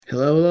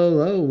Hello, hello,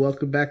 hello.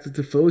 Welcome back to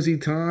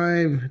Tifosi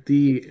Time,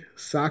 the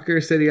Soccer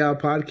City Out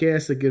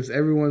podcast that gives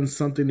everyone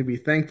something to be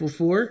thankful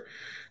for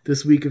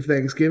this week of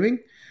Thanksgiving.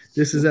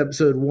 This is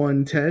episode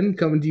 110,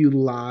 coming to you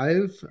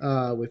live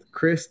with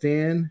Chris,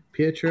 Dan,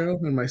 Pietro,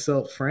 and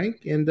myself,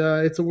 Frank. And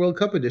it's a World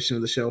Cup edition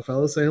of the show,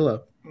 fellas. Say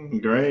hello.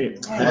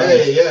 Great.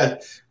 Hey, yeah.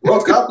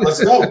 World Cup,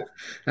 let's go.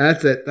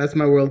 That's it. That's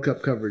my World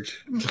Cup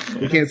coverage.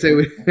 We can't say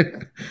we.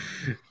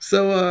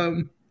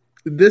 So,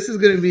 this is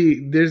going to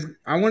be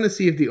I want to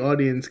see if the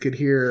audience could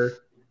hear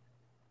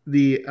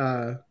the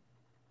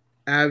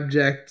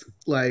abject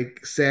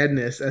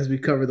sadness as we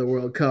cover the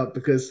World Cup,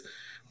 because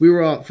we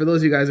were all, for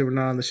those of you guys that were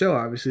not on the show,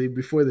 obviously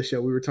before the show,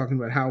 we were talking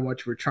about how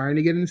much we're trying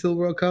to get into the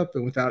World Cup,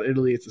 and without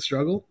Italy it's a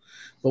struggle,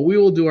 but we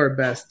will do our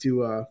best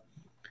to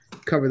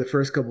cover the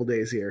first couple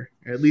days here,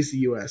 at least the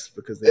U.S.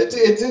 because it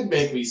did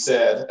make me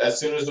sad. As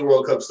soon as the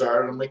World Cup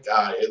started, I'm like,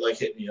 it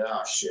hit me.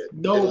 Oh shit!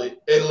 No,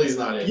 Italy's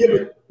not in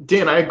here.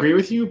 Dan, I agree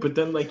with you, but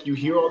then you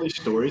hear all these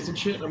stories and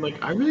shit, and I'm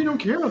like, I really don't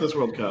care about this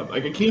World Cup.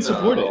 I can't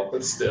support it.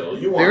 But still,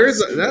 you want.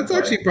 That's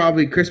actually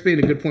probably Chris made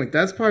a good point.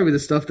 That's probably the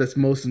stuff that's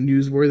most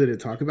newsworthy to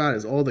talk about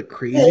is all the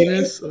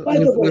craziness with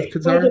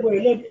Qatar. By the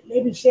way,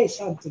 let me say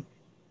something.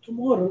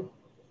 Tomorrow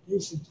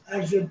is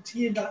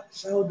Argentina,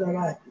 Saudi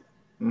Arabia.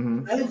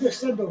 Mm-hmm. I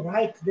understand the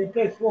right. They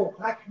play 4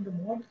 o'clock in the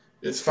morning.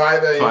 It's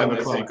 5 a.m.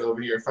 I think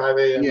over here. 5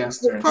 a.m. Yeah,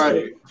 Eastern 5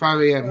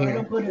 a.m. I'm here.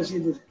 not going to see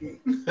this game.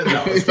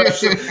 No,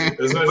 especially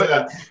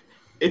that.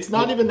 It's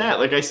not even that.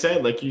 Like I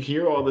said, you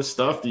hear all this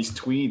stuff, these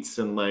tweets,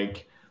 and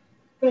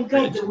Thank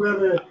God they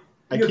were.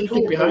 I can't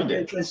get behind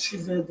it.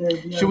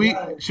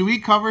 Should we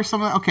cover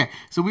some of that? Okay,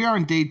 so we are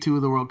on day 2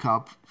 of the World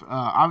Cup.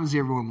 Obviously,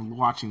 everyone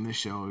watching this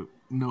show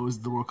knows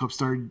the World Cup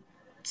started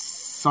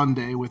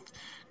Sunday with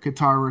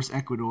Qatar versus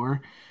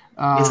Ecuador.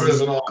 Which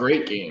was a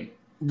great game.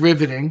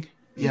 Riveting.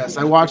 Yes,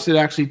 I watched it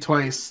actually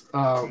twice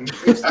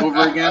just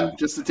over again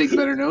just to take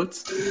better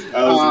notes.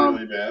 That was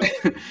really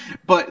bad.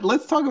 But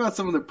let's talk about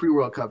some of the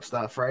pre-World Cup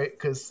stuff, right?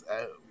 Because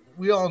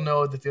we all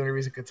know that the only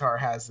reason Qatar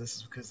has this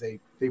is because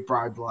they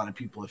bribed a lot of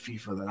people at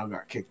FIFA that all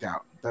got kicked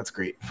out. That's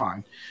great,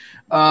 fine.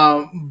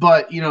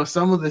 But,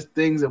 some of the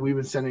things that we've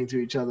been sending to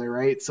each other,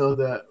 right?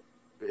 So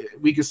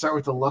we could start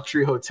with the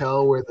luxury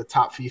hotel where the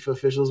top FIFA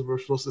officials were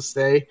supposed to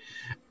stay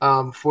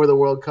for the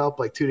World Cup,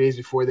 2 days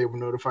before they were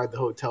notified the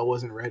hotel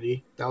wasn't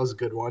ready. That was a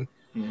good one.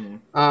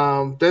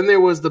 Mm-hmm. Then there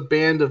was the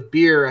ban of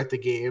beer at the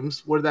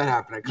games. What did that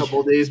happen? A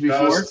couple of days before?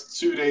 That was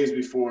 2 days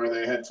before.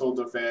 They had told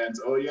the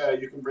fans, oh, yeah,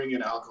 you can bring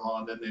in alcohol,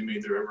 and then they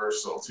made the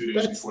reversal 2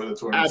 days before the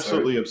tournament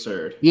absolutely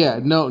started. Absurd. Yeah,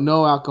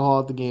 no alcohol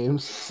at the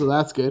games, so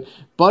that's good.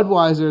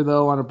 Budweiser,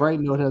 though, on a bright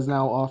note, has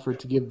now offered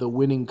to give the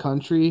winning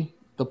country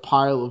the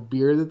pile of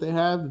beer that they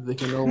have that they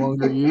can no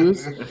longer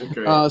use.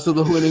 So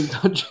the winning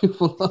country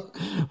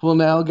will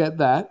now get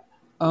that.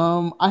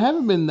 I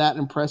haven't been that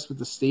impressed with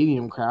the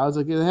stadium crowds.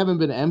 They haven't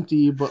been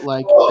empty, but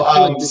I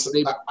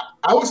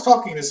was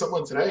talking to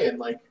someone today,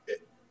 and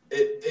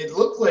it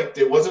looked like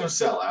there wasn't a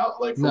sellout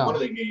for one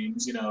of the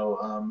games,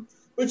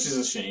 which is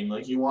a shame.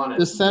 You wanted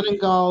the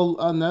Senegal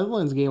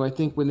Netherlands game. I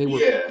think when they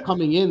were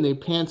coming in, they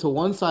panned to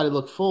one side, it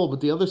looked full, but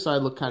the other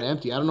side looked kind of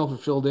empty. I don't know if it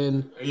filled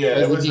in. Yeah,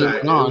 it was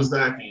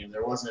that game.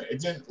 There wasn't. It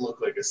didn't look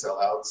like a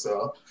sellout.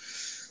 So,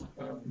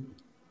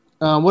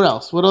 what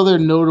else? What other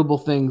notable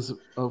things?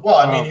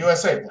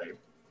 USA played.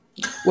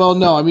 Well,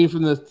 no, I mean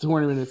from the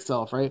tournament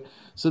itself, right?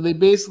 So they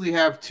basically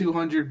have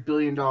 $200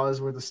 billion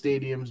worth of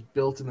stadiums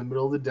built in the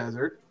middle of the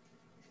desert,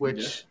 which.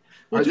 Yeah.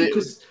 Well,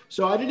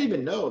 so I didn't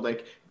even know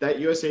that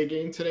USA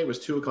game today was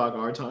 2 o'clock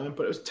our time,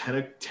 but it was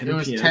 10 p.m. It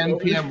was 10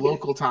 p.m.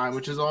 local time,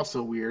 which is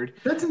also weird.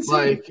 That's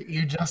insane.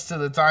 You adjust to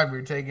the time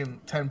you're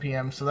taking 10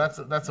 p.m. So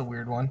that's a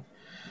weird one.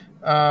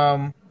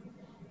 I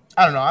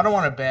don't know. I don't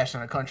want to bash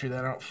on a country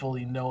that I don't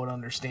fully know and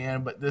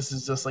understand, but this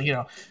is just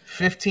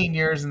 15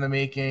 years in the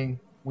making.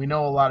 We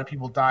know a lot of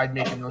people died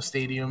making those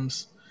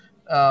stadiums.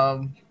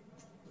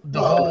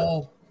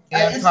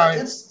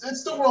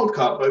 It's the World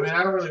Cup. I mean,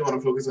 I don't really want to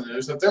focus on the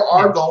other stuff. There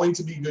are going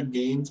to be good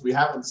games. We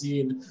haven't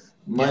seen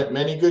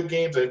many good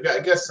games. I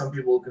guess some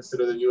people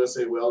consider the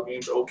USA Wales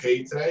games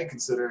okay today,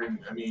 considering,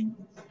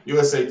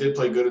 USA did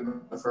play good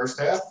in the first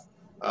half.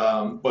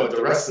 But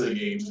the rest of the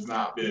games have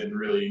not been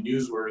really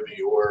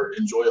newsworthy or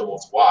enjoyable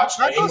to watch.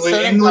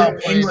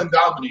 England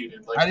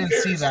dominated. I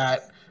didn't see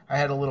that. I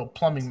had a little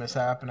plumbing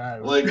mishap, and I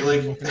was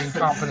with an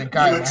incompetent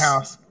guy in the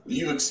house.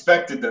 You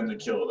expected them to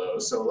kill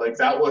those, so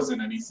that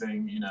wasn't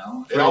anything,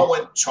 It all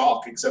went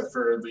chalk except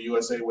for the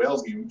USA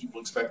Wales game. People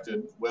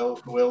expected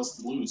Wales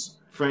to lose.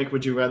 Frank,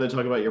 would you rather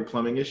talk about your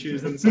plumbing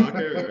issues than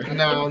soccer?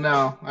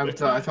 No.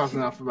 I talked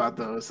enough about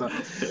those.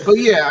 But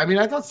yeah,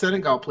 I thought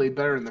Senegal played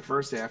better in the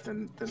first half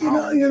than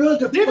Holland.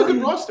 They have a good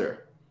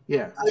roster.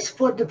 Yeah, I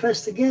support the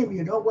first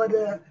game. What?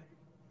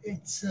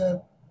 It's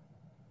it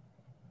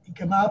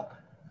came up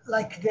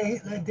they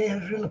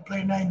really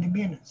play 90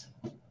 minutes.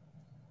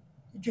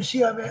 Did you see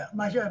how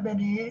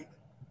many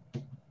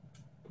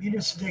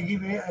minutes they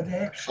give at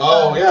the extra?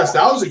 Oh yes,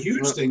 that was a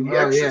huge thing.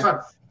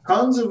 Time.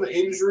 tons of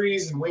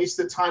injuries and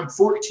wasted time.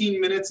 14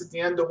 minutes at the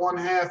end of one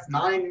half,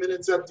 9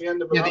 minutes at the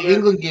end of another. Yeah, the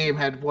England game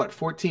had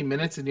 14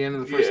 minutes at the end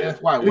of the first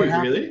half. Why? What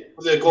happened? Really?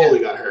 The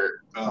goalie got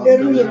hurt. They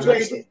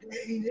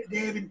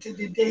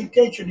the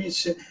intention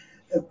is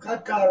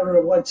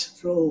Qatar wants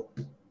to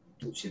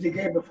see the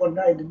game before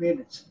 90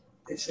 minutes.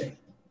 They say.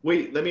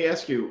 Wait, let me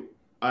ask you.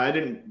 I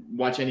didn't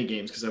watch any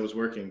games because I was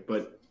working,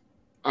 but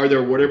are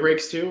there water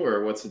breaks too,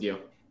 or what's the deal?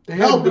 They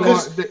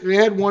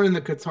had one in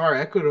the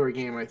Qatar-Ecuador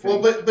game, I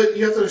think. Well, but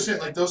you have to understand,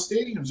 like, those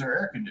stadiums are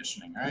air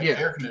conditioning, right? Yeah.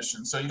 Air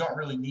conditioned, so you don't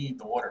really need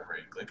the water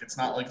break. Like, it's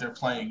not like they're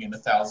playing in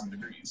 1,000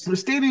 degrees. The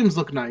stadiums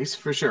look nice,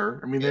 for sure.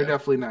 I mean, they're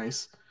definitely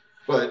nice.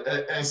 But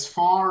as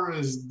far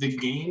as the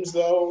games,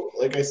 though,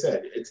 like I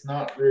said, it's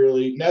not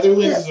really –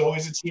 Netherlands is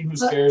always a team who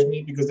scares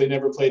me because they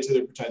never play to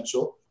their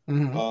potential.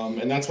 Mm-hmm.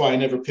 And that's why I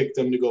never picked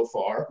them to go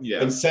far.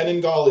 Yeah. And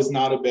Senegal is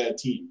not a bad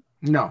team.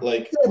 No.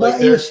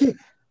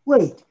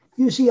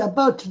 You see,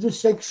 about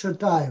this extra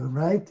time,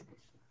 right?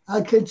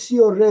 I can see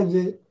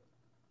already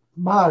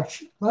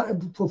March from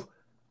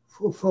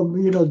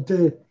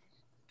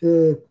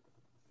the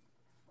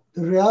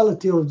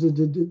reality of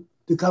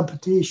the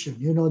competition,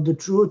 the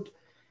truth,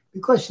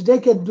 because they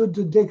can do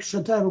the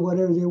extra time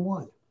whatever they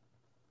want.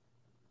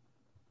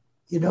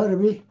 You know what I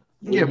mean?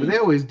 Yeah, but they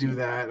always do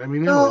that. I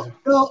mean,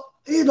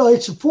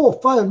 it's 4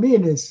 or 5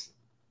 minutes.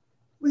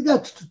 We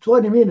got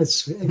 20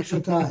 minutes extra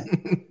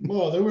time.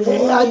 Well, there was.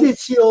 I did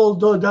see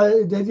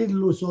they didn't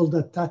lose all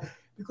that time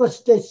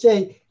because they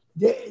say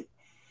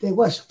there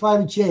was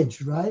 5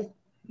 change, right?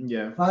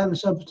 Yeah. 5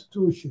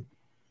 substitution,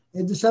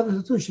 and the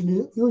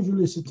substitution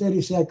usually is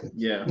 30 seconds.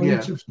 Yeah.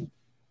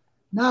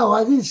 Now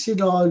I didn't see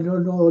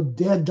no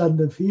dead on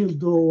the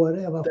field or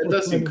whatever. That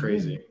does seem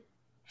crazy.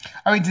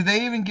 I mean, did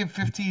they even give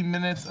 15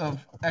 minutes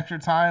of extra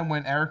time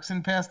when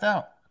Eriksson passed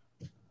out?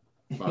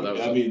 Wow,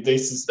 they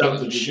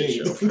suspended the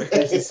game.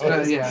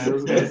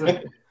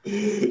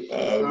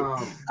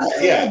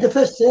 The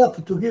first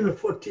half to give it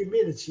 14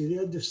 minutes.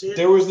 You understand?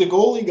 There was the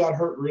goalie got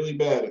hurt really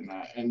bad in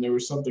that, and there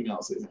was something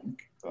else, I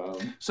think.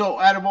 So,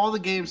 out of all the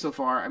games so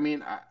far, I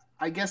mean,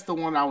 I guess the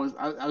one I was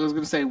going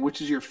to say, which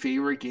is your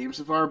favorite game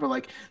so far, but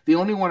like the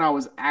only one I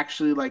was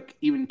actually like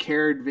even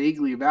cared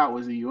vaguely about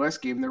was the U.S.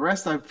 game. The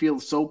rest I feel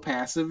so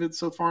passive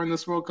so far in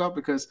this World Cup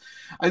because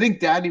I think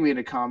Daddy made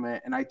a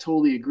comment and I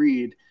totally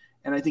agreed.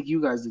 And I think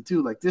you guys did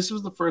too. Like, this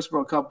was the first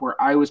World Cup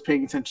where I was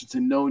paying attention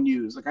to no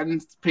news. Like, I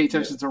didn't pay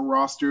attention to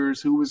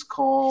rosters, who was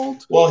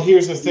called. Well,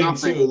 here's the thing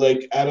too.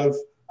 Like, out of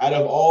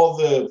all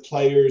the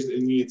players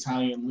in the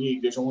Italian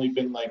league, there's only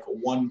been like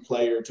one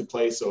player to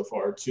play so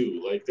far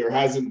too. Like, there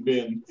hasn't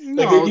been.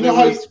 Like, there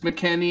was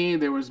McKennie,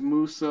 there was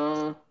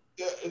Musa.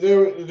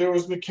 There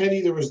was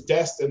McKennie, there was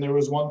Dest, and there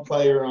was one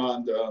player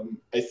on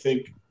I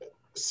think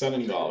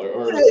Senegal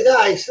or. Hey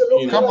guys,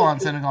 a couple on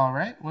Senegal,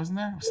 right? Wasn't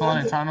there?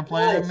 Salernitana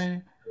player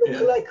maybe.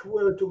 Look like we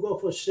were to go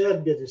for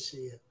Serbia this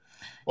year.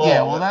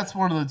 Well, that's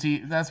one of the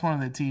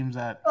teams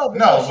that.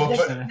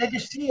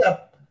 Next year,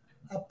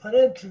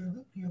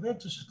 apparently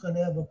Juventus is going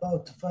to have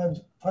about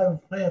five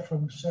players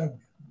from Serbia.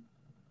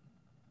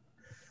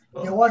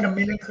 They want a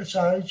Milinkovic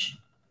Savic,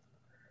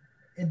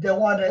 and they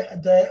want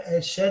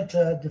a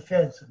center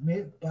defense,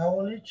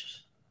 Pavlovic.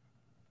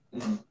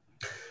 Mm-hmm.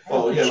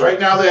 Well, yeah, right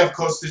now they have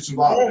Kostic and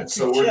Vlahovic,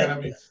 so we're gonna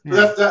be.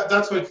 Yeah.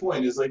 That's my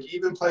point. Is like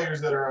even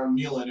players that are on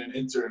Milan and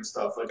Inter and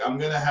stuff. Like I'm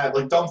gonna have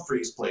like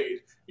Dumfries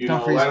played,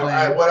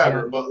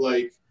 whatever. But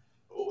like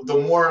the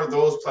more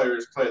those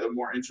players play, the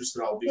more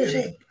interested I'll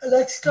be.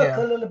 Let's talk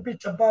a little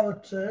bit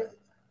about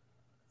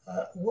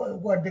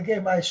what the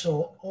game I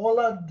saw.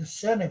 Holland,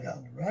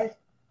 Senegal, right?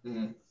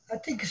 Mm-hmm. I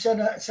think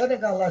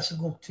Senegal has a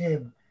good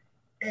team,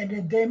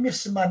 and they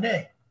miss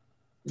Mane.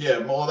 Yeah,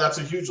 well, that's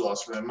a huge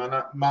loss for them.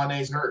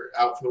 Mane's hurt,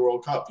 out for the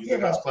World Cup. He's the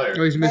best player.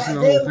 Oh, he's missing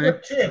the whole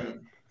thing.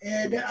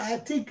 And I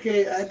think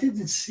I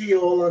didn't see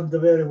Holland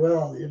very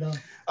well,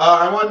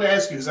 I wanted to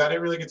ask you, because I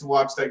didn't really get to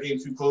watch that game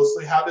too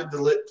closely. How did De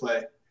Ligt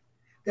play?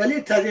 De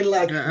Ligt, I didn't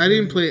like. I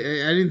didn't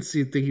play. I didn't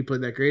think he played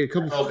that great.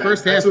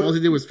 First half, all he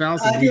did was foul.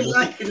 I didn't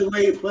like the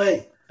way he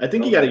played. I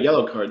think he got a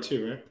yellow card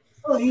too, right?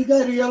 Oh, he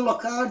got a yellow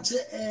card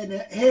and a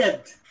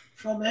head.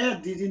 From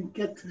head, he didn't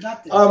get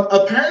nothing.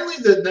 Apparently,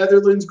 the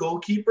Netherlands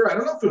goalkeeper, I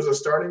don't know if it was a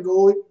starting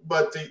goalie,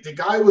 but the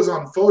guy was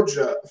on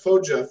Foja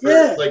for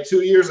like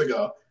 2 years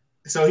ago.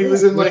 So he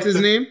was in like. What's his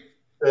name?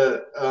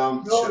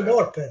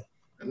 Norpe.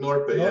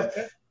 Norpe,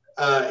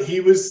 yeah.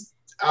 He was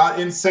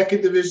in second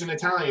division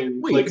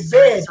Italian like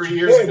 3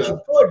 years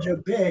ago.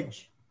 Foja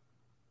bench.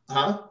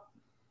 Huh?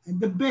 In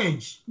the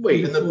bench.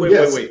 Wait. So He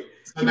was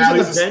on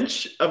the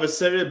bench of a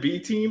Serie B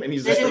team, and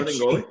he's the starting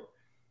goalie.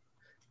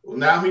 Well,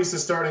 now he's the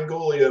starting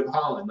goalie of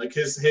Holland. Like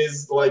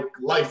his like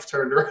life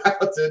turned around.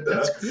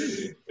 That's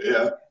crazy.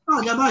 Yeah.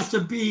 Oh, that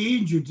must be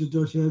injured.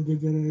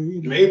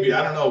 Maybe,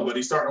 I don't know, but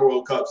he's starting a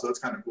World Cup, so that's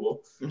kind of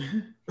cool.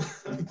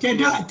 Ten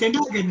Hag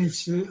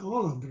is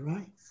Holland,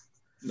 right?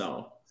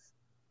 No.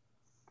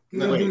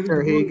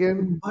 Ter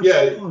Hagen?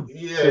 Yeah.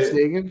 Ter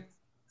Stegen?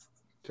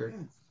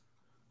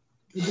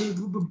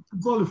 The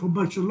goalie for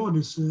Barcelona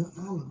is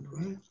Haaland,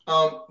 right?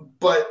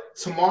 But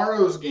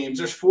tomorrow's games,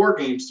 there's 4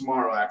 games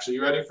tomorrow, actually.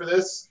 You ready for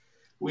this?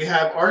 We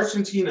have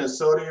Argentina,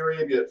 Saudi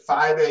Arabia at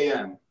 5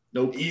 a.m.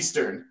 Nope.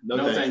 Eastern.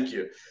 No, thank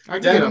you. I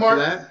can get up for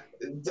that.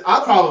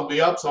 I'll probably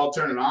be up, so I'll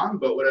turn it on,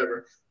 but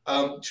whatever.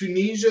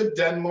 Tunisia,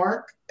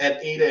 Denmark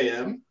at 8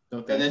 a.m.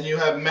 Okay. And then you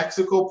have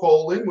Mexico,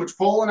 Poland, which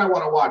Poland I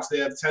want to watch. They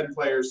have 10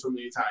 players from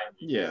the Italian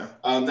league. Yeah.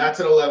 That's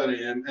at 11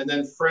 a.m. And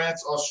then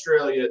France,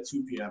 Australia at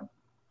 2 p.m.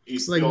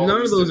 Like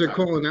none of those are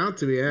calling out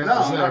to me. No,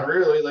 not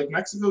really. Like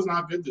Mexico's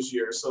not good this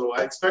year, so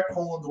I expect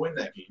Poland to win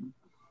that game.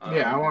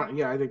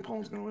 I think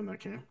Poland's gonna win that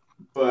game.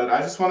 But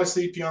I just want to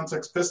see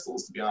Piontek's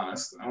Pistols, to be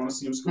honest. I want to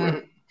see him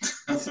score.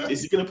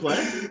 Is he gonna play?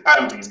 I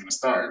don't think he's gonna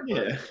start.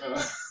 Yeah.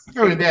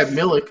 I mean, they have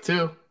Milik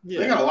too. Yeah.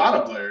 They got a lot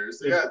of players.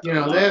 They got they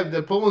have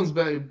the Poland's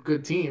been a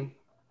good team.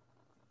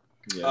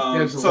 Yeah. They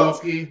have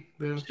Zelensky.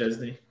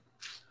 Chesney.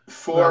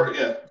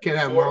 Can't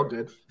have them all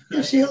good.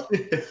 You see,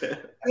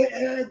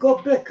 I go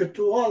back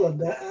to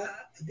Holland.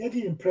 They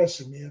didn't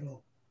impress me at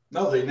all.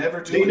 No, they never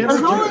do.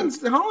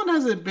 Holland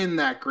hasn't been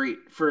that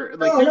great for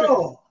like.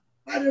 No.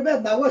 I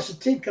remember I was to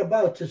think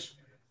about this.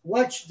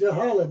 Watch the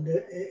Holland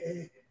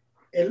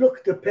and look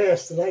at the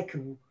past, like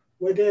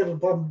where they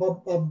have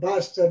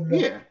Boston.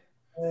 Yeah.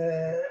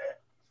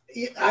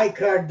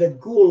 Icard, the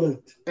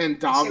Goulet, and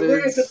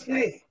Davids,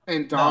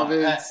 and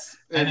Davids.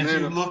 And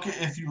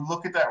if you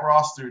look at that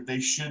roster,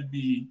 they should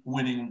be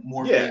winning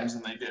more games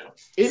than they do.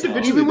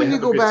 Even when you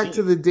go back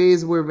to the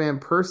days where Van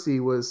Persie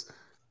was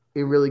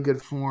in really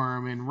good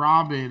form and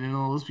Robin and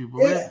all those people,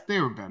 they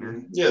were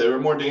better. Yeah, they were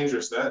more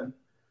dangerous then.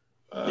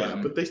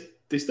 But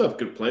they still have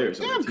good players.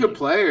 They have good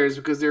players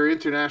because they're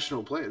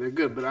international players. They're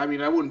good, but I mean,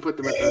 I wouldn't put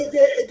them at the...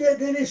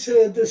 There is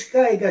this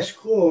guy that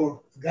scored,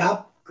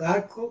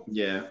 Garco.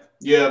 Yeah.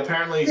 Yeah,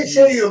 apparently they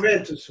say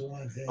Juventus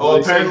one thing. Oh,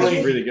 apparently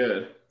he's really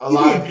good. A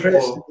lot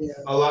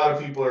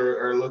of people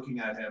are looking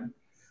at him.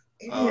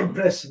 He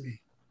impressed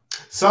me.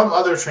 Some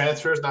other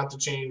transfers, not to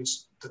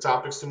change the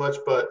topics too much,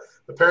 but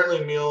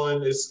apparently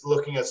Milan is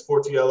looking at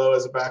Sportiello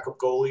as a backup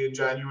goalie in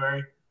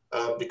January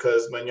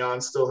because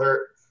Magnan's still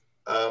hurt.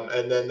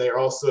 And then they're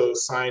also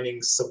signing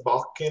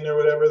Sabakin or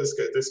whatever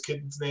this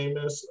kid's name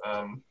is.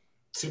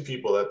 2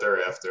 people that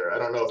they're after. I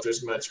don't know if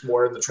there's much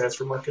more in the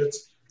transfer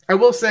markets. I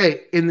will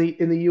say in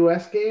the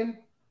U.S. game,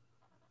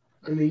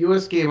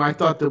 I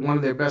thought that one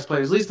of their best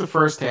players, at least the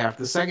first half.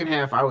 The second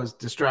half, I was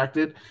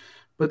distracted,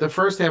 but the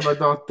first half, I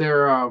thought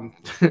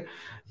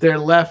their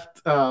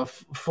left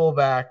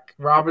fullback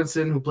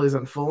Robinson, who plays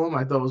on Fulham,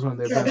 I thought was one of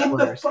their best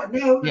players.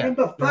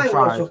 Number 5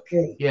 was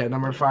okay. Yeah,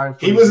 number 5.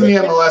 He was in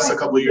the MLS a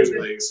couple of years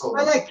ago.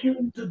 I like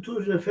him to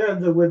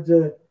defend with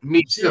the.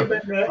 Me too.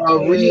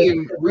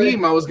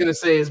 Reem, I was going to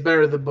say, is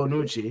better than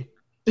Bonucci.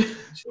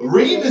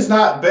 Reem is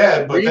not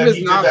bad, but then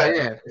he did that.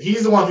 Bad.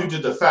 He's the one who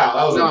did the foul.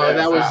 That was a bad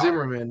foul. Was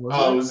Zimmerman.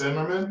 It was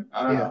Zimmerman?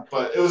 I don't know,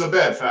 but it was a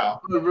bad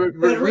foul.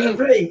 Reem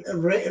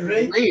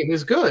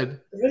is good.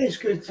 Reem is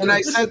good. And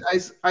I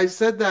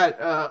said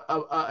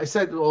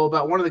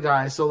about one of the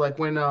guys. So like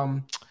when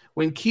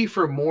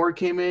Kiefer Moore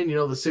came in, the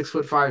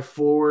 6'5"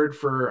 forward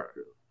for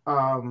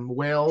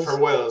Wales. For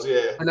Wales,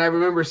 yeah. And I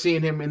remember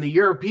seeing him in the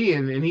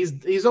European, and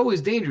he's always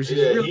dangerous. He's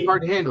really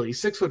hard to handle.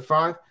 He's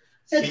 6'5".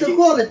 And the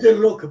quality didn't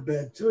look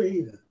bad too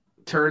either.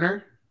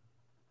 Turner.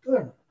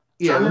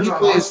 Yeah, he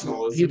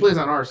plays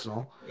on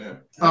Arsenal. Yeah.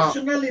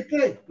 Arsenal he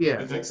played. Yeah.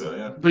 I think so,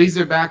 yeah. But he's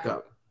their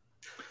backup.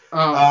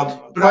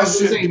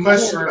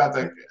 Question about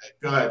that.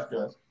 Go ahead.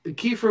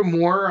 Kiefer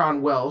Moore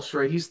on Welsh,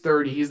 right? He's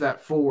 30. He's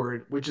that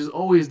forward, which is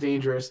always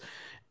dangerous.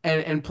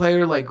 And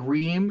player like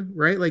Reem,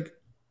 right? Like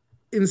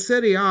in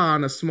Serie A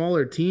on a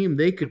smaller team,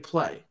 they could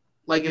play.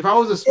 Like if I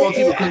was a small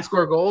team that couldn't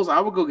score goals, I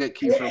would go get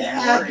Kiefer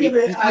Moore. He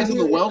plays on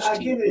the Welsh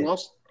team.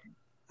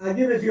 I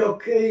give it the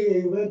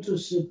okay. He went to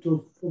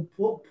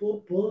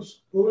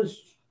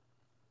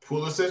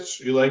Pulisic.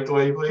 You like the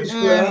way he plays?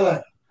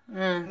 I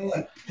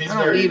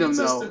don't need him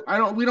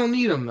though. We don't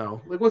need him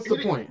though. Like, what's the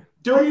point?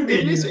 Dude,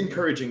 it is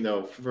encouraging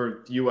though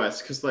for the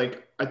U.S. because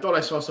like I thought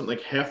I saw something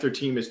like half their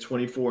team is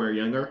 24 or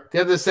younger. They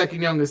have the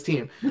second youngest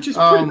team, which is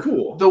pretty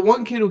cool. The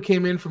one kid who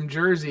came in from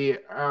Jersey,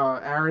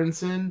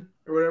 Aronson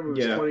or whatever,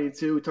 was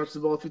 22. He touched the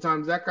ball a few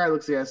times. That guy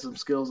looks like he has some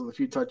skills on the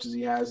few touches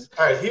he has.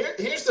 All right,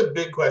 here's the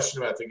big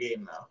question about the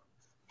game now.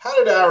 How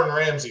did Aaron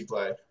Ramsey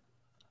play?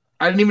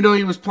 I didn't even know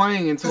he was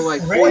playing until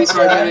like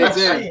 45 minutes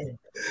in.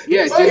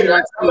 Yeah, did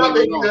not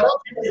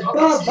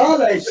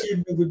Bala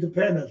seemed with the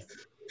penalty.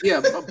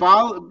 Yeah,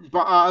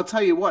 I'll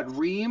tell you what,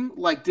 Reem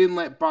didn't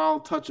let Ball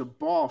touch a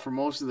ball for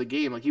most of the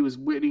game. Like he was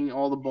winning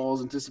all the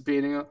balls,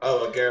 anticipating them.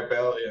 Oh, Garrett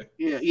Bale,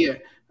 yeah.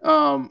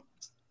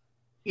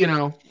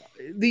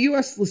 The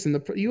U.S. Listen,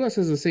 the U.S.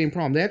 has the same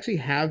problem. They actually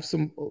have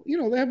some.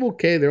 They have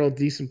they're all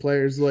decent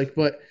players.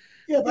 But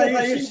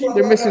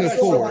they're missing a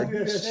forward.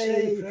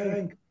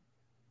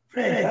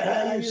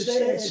 Frank,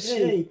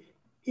 say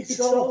it's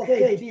all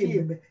okay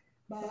team.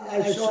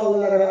 I saw a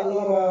lot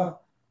of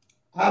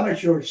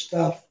amateur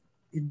stuff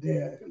in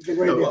there. The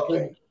way they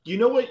play. You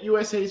know what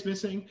USA is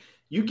missing?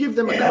 You give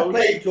them a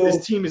coach,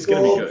 this team is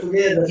going to be good.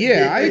 Together.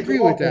 Yeah, I agree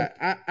with that.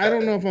 I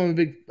don't know if I'm a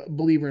big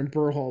believer in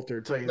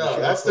Berhalter. No,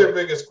 that's their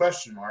biggest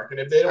question mark. And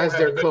if they don't have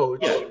their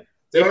coach,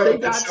 they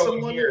got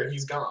someone here,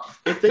 he's gone.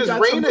 Because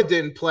Reyna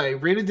didn't play.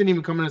 Reyna didn't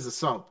even come in as a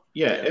sub.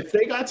 Yeah, if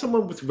they got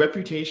someone with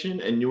reputation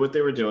and knew what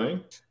they were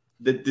doing,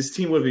 that this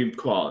team would be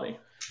quality.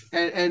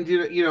 And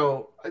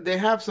they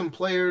have some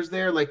players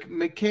there like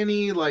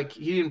McKinney. Like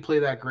he didn't play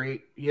that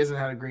great. He hasn't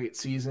had a great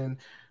season.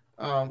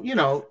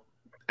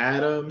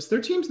 Adams,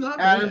 their team's not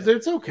Adams. bad.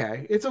 It's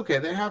okay. It's okay.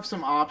 They have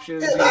some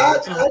options. Yeah,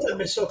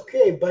 Adams is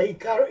okay, but he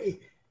carries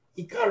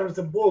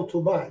the ball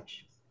too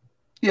much.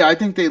 Yeah, I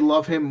think they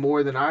love him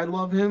more than I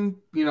love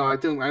him. I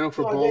know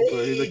for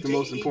Bolter, he's like the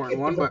most important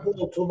one, but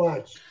too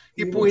much.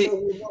 He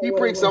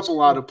breaks up a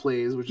lot of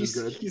plays, which is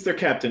good. He's their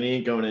captain. He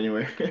ain't going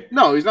anywhere.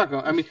 No, he's not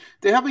going. I mean,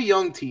 they have a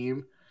young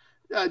team.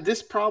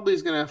 This probably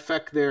is going to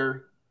affect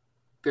their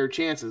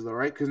chances, though,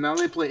 right? Because now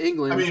they play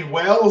England. I mean,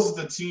 Wales is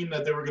the team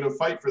that they were going to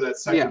fight for that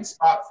second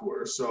spot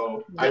for.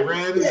 So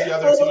Iran is the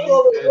other team.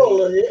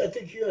 I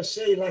think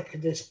USA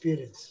like the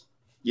experience.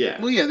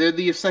 Yeah. Well, yeah, they're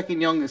the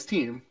second youngest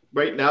team.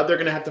 Right now, they're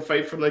going to have to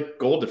fight for like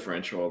goal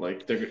differential.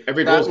 Like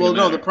every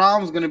goal. The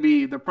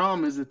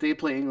problem is that they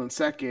play England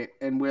second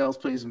and Wales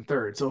plays them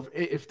third. So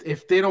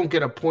if they don't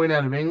get a point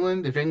out of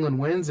England, if England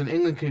wins, then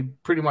England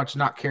could pretty much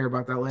not care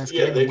about that last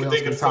game. Yeah,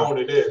 they can phone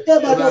it in. Yeah,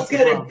 but don't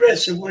get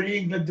impressive what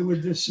England do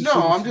with this.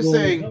 No, I'm just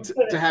saying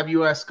to have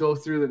US go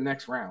through the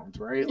next round,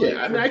 right?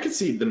 Yeah, I could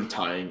see them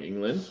tying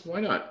England. Why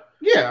not?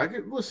 Yeah, I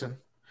could listen.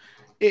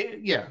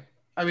 Yeah.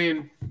 I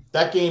mean,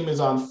 that game is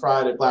on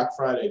Friday, Black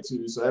Friday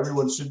too, so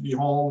everyone should be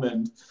home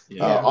and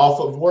off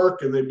of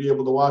work, and they'd be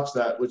able to watch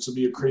that, which will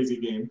be a crazy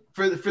game.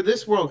 For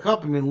this World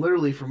Cup, I mean,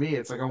 literally for me,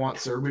 it's like I want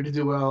Serbia to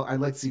do well.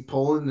 I'd like to see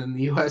Poland and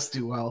the U.S.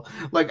 do well.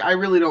 Like I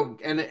really don't,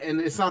 and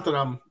it's not that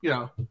I'm,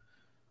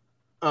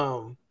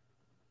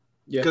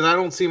 because I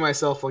don't see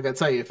myself, like I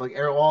tell you, if like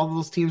all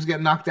those teams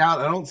get knocked out,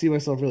 I don't see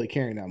myself really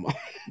caring that much.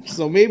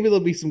 So maybe there'll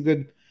be some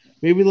good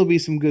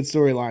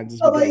storylines.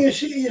 But you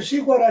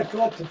see what I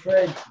thought to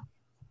Frank.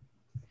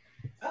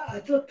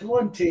 I thought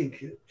one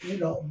thing,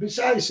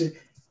 besides Italy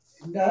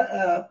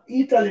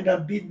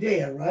not been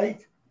there, right?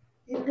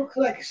 It looked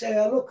like,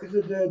 I look at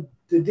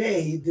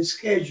the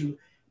schedule,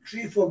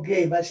 3-4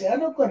 games. I say, I'm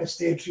not going to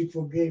stay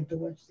 3-4 games to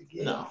watch the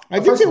game. No. I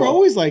think they were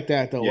always like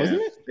that, though,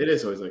 wasn't it? It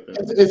is always like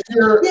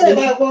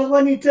that. But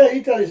when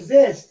Italy's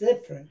there, it's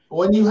different.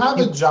 When you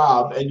have a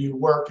job and you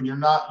work and you're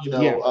not,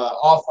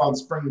 off on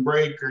spring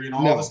break or,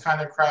 all this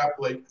kind of crap,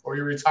 like, or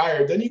you're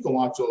retired, then you can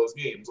watch all those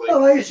games.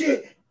 Like, you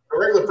see. A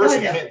regular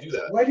person can't do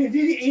that. When you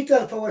did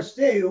Italy for a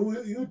day,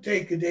 you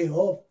take a day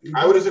off.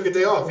 I would have took a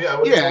day off.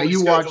 Yeah,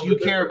 you watch. You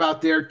care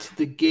about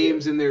the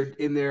games in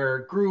their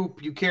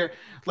group. You care,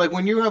 like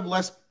when you have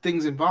less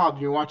things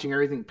involved, you're watching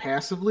everything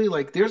passively.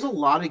 Like there's a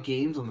lot of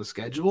games on the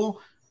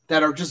schedule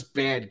that are just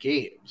bad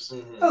games.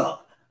 Mm-hmm.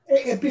 Oh,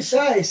 and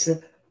besides,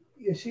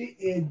 you see,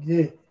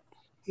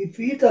 if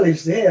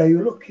Italy's there,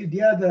 you look at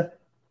the other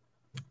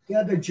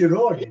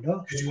Gironi,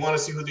 because you want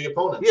to see who the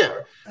opponents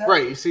are.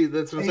 Right. You see,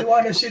 that's what you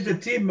want to see the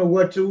team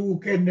who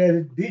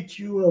can beat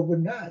you or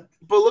would not.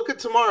 But look at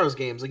tomorrow's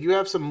games. Like you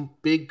have some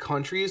big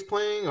countries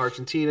playing,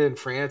 Argentina and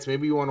France.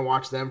 Maybe you want to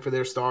watch them for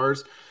their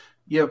stars.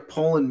 You have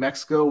Poland,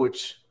 Mexico,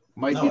 which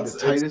might be the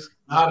tightest. It's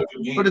not a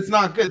good game. But it's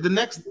not good.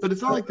 But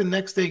it's not like the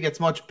next day gets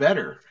much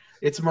better.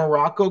 It's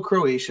Morocco,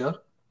 Croatia,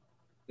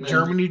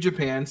 Germany,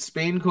 Japan,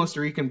 Spain,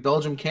 Costa Rica, and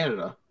Belgium,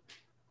 Canada.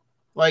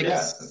 Like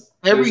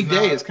every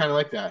day is kind of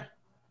like that.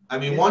 I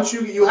mean, once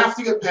you have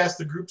to get past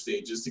the group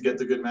stages to get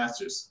the good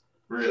matches,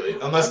 really.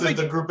 Unless there's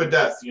the group of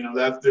death,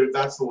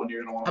 that's the one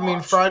you're gonna want to watch. I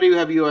mean, Friday you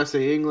have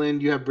USA,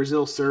 England. You have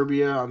Brazil,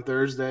 Serbia on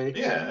Thursday.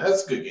 Yeah,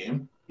 that's a good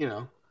game.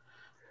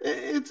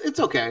 It's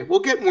okay. We'll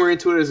get more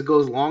into it as it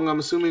goes along, I'm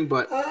assuming.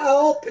 But I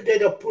hope they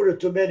don't put it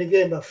too many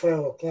games at 5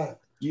 o'clock.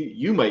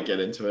 You might get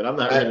into it. I'm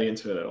not really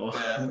into it at all.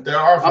 Yeah, there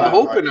are. I'm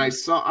hoping I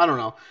don't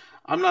know.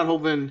 I'm not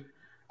hoping.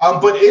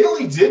 But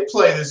Italy did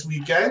play this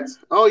weekend.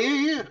 Oh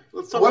yeah.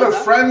 Let's talk about that.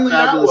 What a friendly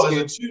that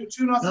was! Game.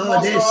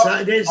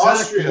 2-0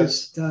 Austria.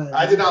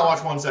 I did not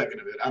watch 1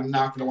 second of it. I'm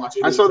not going to watch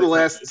it. I saw the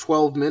last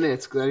 12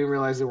 minutes because I didn't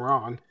realize they were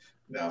on.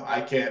 No,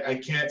 I can't. I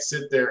can't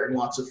sit there and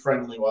watch a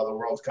friendly while the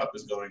World Cup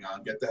is going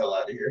on. Get the hell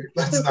out of here.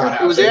 That's not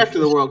happening. It was after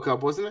the World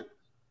Cup, wasn't it?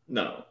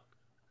 No.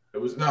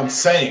 It was. No, I'm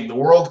saying the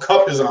World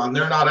Cup is on.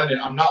 They're not in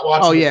it. I'm not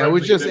watching. Oh yeah,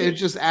 it's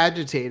just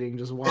agitating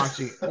just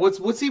watching.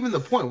 What's even the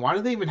point? Why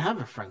do they even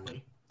have a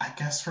friendly? I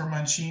guess for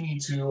Mancini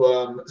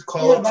to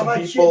call up some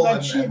people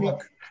and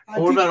look.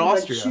 What about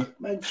Austria?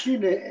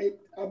 Mancini,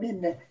 I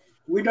mean,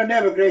 we don't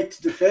have a great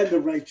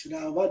defender right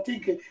now. I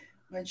think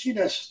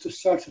Mancini has to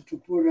start to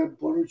put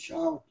Bonucci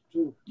out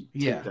too.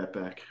 Yeah, take that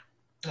back.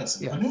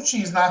 Listen,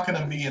 Bonucci is not going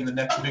to be in the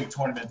next big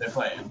tournament they're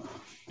playing.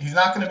 He's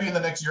not going to be in the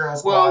next Euro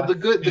squad. Well, the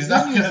good news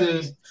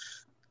is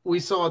we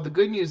saw the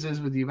good news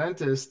is with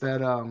Juventus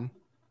that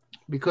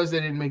because they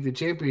didn't make the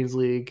Champions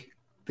League,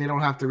 they don't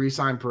have to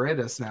re-sign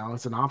Paredes now.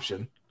 It's an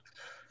option.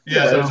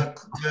 Yeah,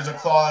 there's a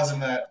clause in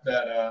that.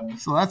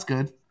 So that's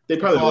good. They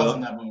probably will.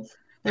 In that move.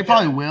 They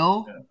probably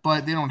will,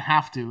 but they don't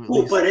have to. At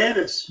least.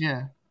 Paredes.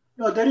 Yeah.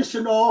 No, there is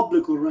no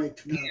obligo right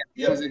now.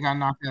 Because they got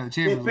knocked out of the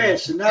Champions They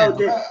passed. Now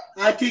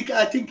I think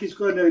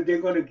they're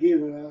gonna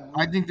give.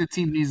 I think the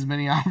team needs as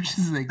many options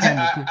as they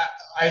can.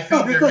 I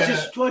think because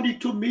it's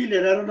 22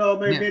 million. I don't know how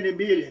many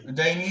million.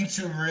 They need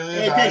to really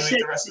evaluate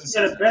the rest of the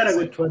season. Better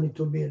with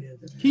 22 million.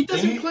 He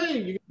doesn't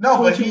play. No,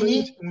 but he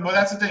needs. But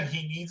that's the thing.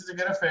 He needs to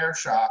get a fair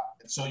shot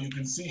so you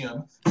can see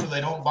him, so they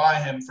don't buy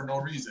him for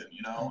no reason.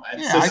 You know.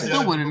 And I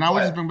still wouldn't. I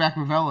would just bring back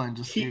Ravella and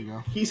just here you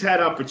go. He's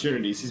had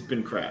opportunities. He's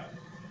been crap.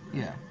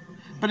 Yeah.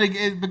 But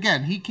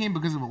again, he came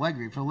because of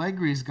Allegri. If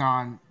Allegri's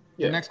gone,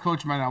 the next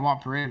coach might not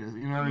want Paredes.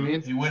 You know what I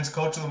mean? He wins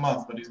Coach of the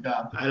Month, but he's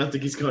gone. I don't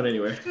think he's going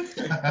anywhere.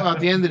 Well, at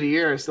the end of the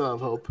year, I still have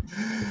hope.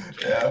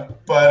 Yeah,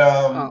 but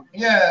I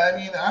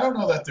mean, I don't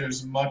know that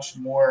there's much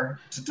more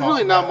to talk about.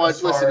 Really not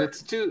much. Listen,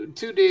 it's 2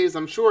 days,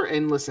 I'm sure.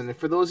 And listen,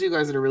 for those of you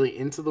guys that are really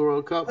into the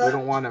World Cup, we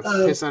don't want to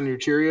piss on your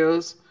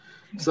Cheerios.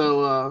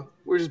 So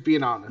we're just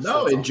being honest.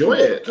 No, enjoy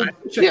it. I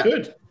wish I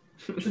could.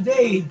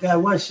 Today, there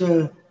was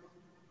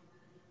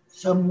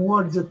some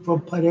words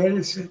from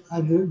Paredes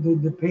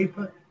on the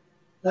paper,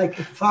 like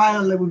a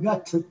file that we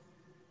got to,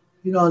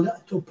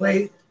 to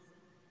play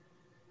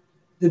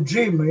the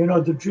dream,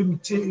 the dream,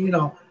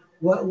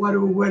 what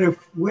do we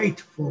wait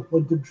for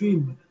the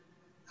dream?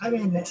 I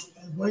mean,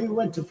 what you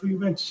went to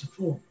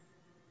for?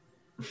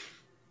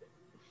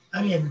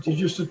 I mean,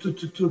 just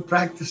to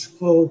practice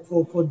for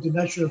the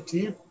national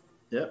team.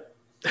 Yep.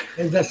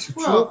 And that's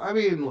true. Well, I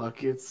mean,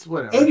 look, it's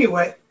whatever.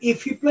 Anyway,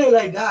 if you play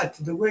like that,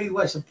 the way he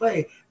was to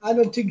play, I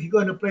don't think he's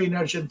going to play in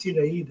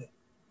Argentina either.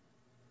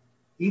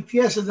 If he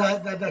has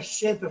that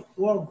shape of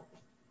form,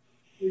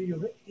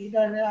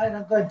 I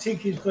don't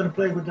think he's going to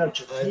play with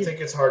Argentina. I think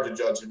it's hard to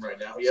judge him right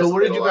now. So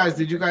what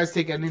did you guys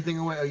take anything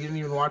away? Oh, you didn't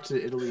even watch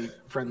the Italy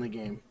friendly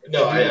game.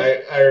 No,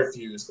 I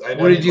refused.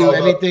 What did you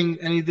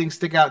anything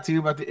stick out to you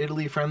about the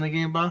Italy friendly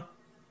game, Bob?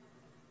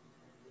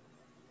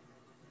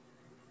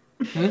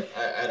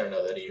 I don't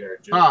know that he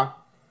heard.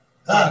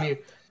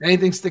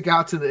 Anything stick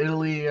out to the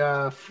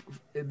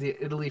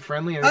Italy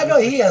friendly? I know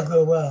he has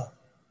go well.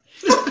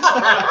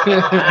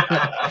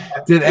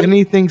 Did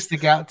anything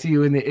stick out to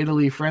you in the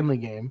Italy friendly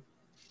game?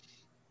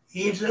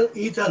 It's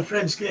a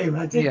French game.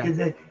 I think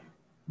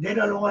they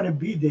don't want to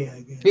be there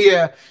again.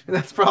 Yeah,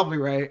 that's probably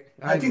right.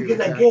 I think it's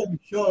a game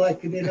show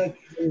like they like.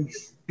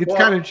 It's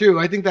kind of true.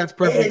 I think that's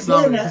perfect.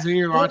 Because when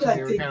you're watching,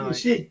 you were kind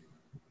of like.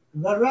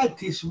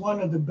 Verratti is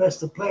one of the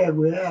best players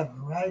we have,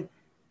 right?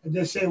 And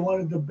they say one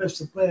of the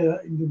best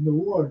players in the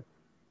world.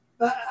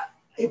 But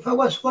if I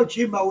was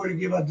coaching him, I would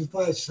give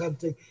advice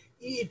something.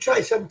 He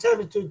tried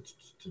sometimes to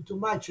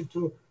match it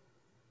to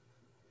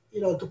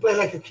play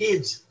like a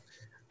kids.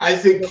 I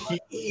think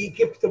he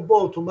kept the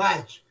ball too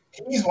much.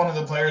 He's one of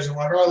the players who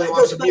really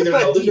wants to be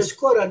there. He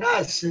scored on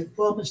us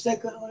for a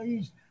mistake.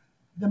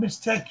 The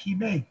mistake he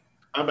made.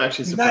 I'm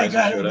actually surprised.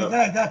 The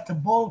guy got the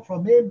ball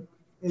from him.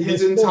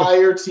 His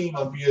entire team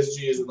of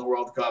PSG is in the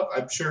World Cup.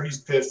 I'm sure he's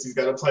pissed. He's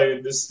got to play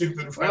in this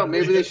stupid. Well,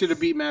 maybe they should have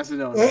beat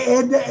Macedonia.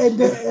 And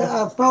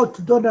about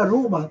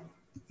Donnarumma,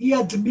 he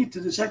had to meet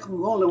to the second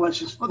goal. It was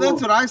his fault. Well,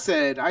 that's what I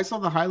said. I saw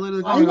the highlight of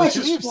the goal.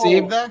 Should he have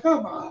saved that?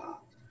 Come on.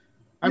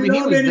 I mean,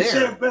 he was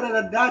there. Better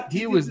than that.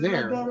 He was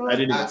there. I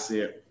didn't even see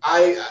it.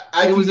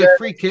 It was a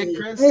free kick,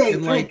 Chris. Hey,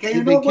 and Frank, they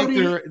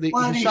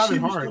shot it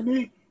hard.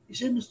 It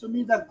seems to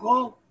me that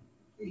goal.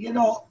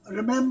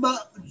 Remember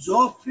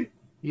Zoff?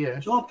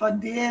 Yeah. So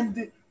at the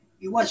end,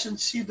 he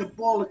wasn't see the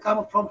ball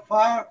coming from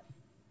far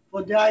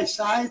for the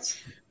eyesight.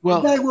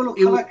 Well,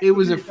 it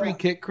was a free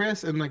kick,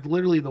 Chris, and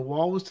literally the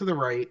wall was to the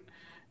right.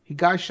 He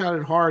shot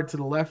it hard to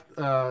the left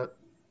of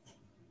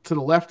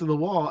the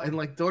wall, and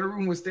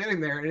Donnarumma was standing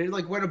there, and it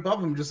went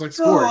above him, just scored.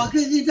 No,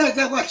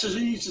 that's what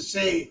he used to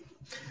say.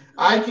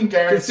 I can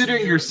guarantee.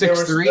 Considering you're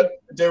 6'3",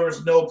 there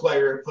was no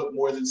player who put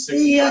more than 60%.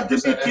 He had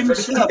to beat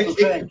himself.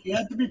 He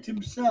had to beat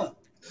himself.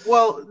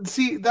 Well,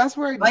 see, that's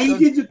where he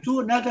did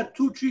another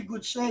 2-3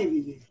 good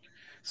saves.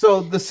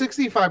 So the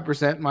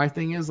 65%, my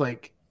thing is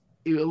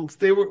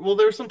there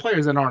were some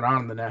players that aren't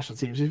on the national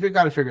teams. So you've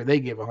got to figure they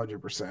gave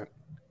 100%.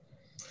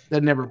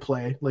 That never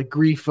play, like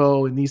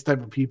Grifo and these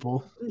type of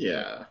people.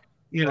 Yeah,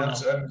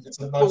 But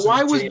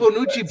why was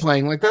Bonucci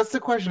playing? That's the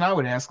question I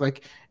would ask.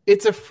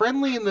 It's a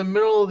friendly in the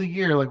middle of the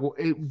year.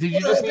 Did you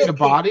just need a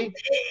body?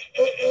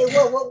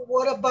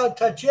 What about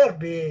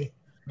Tajerbi?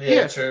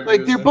 Yeah,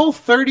 they're both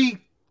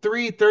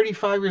 33,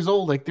 35 years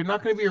old. They're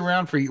not going to be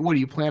around for you. What do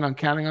you plan on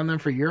counting on them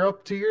for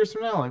Europe 2 years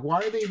from now? Why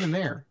are they even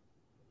there?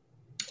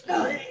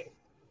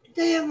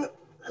 They have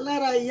a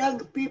lot of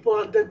young people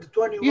under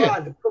 21.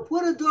 Yeah. But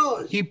what are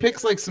those? He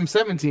picks some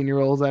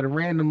 17-year-olds at a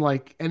random a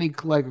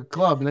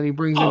club, and then he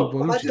brings in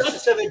Bonucci. But not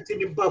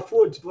 17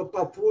 Buffoon.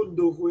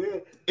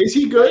 Is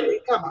he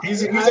good?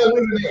 He's I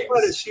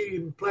want to see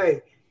him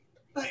play.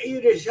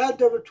 He's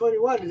under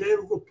 21. He's a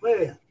good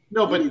player.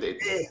 No, but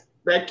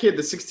that kid,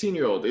 the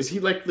 16-year-old, is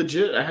he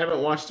legit? I haven't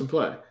watched him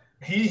play.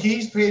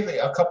 He's played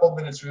a couple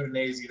minutes for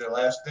Udinese either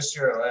this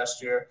year or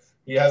last year.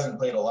 He hasn't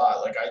played a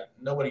lot.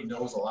 Nobody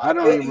knows a lot. I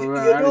don't even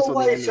remember. You know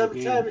why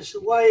sometimes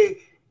why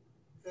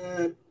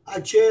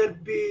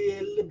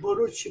Acerbi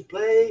Bonucci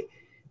play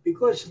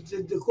because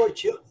the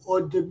coach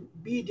or the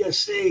media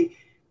say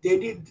they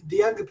need the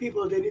younger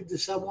people. They need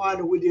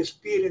someone with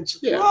experience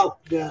to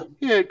help them.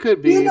 Yeah, it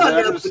could be. You're not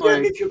help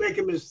them if you make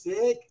a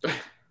mistake.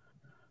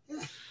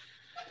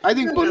 I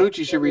think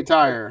Bonucci should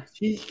retire.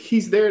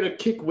 He's there to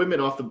kick women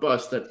off the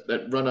bus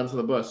that run onto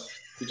the bus.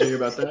 Did you hear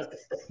about that?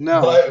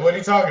 No. What are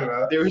you talking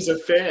about? There was a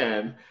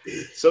fan.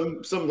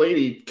 Some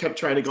lady kept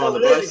trying to go on the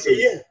bus.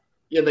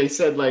 Yeah, they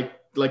said like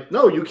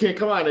no, you can't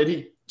come on.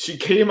 And she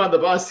came on the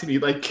bus and he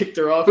like kicked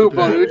her off. Who,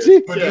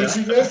 Bonucci?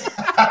 Bonucci did?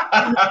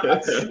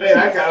 Hey,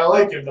 I kind of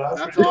like him.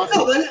 That's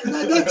awesome.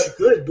 No, that's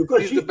good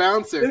because he's the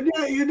bouncer.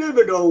 You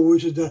never know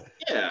who's the.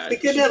 Yeah, they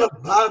can have a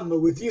bomb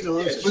with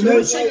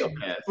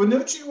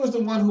Bonucci was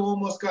the one who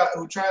almost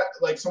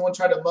someone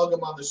tried to mug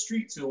him on the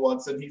street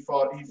once, and he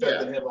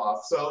fended him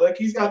off. So like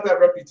he's got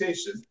that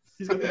reputation.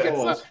 He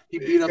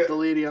beat up the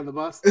lady on the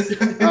bus.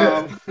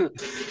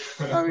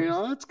 I mean,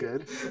 that's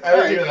good. I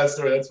didn't hear that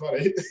story. That's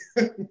funny.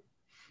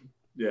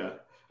 Yeah,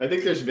 I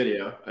think there's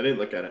video. I didn't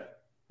look at it.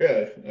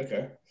 Yeah.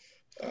 Okay.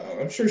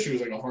 I'm sure she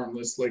was like a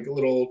harmless, like a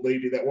little old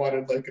lady that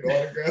wanted like an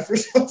autograph or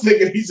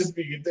something, and he's just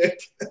being a dick.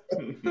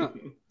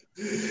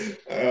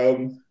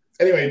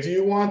 Anyway, do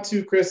you want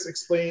to, Chris,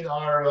 explain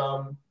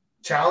our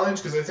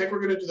challenge? Because I think we're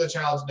going to do the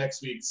challenge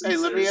next week. Hey,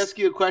 let me ask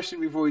you a question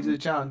before we do the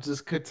challenge.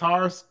 There's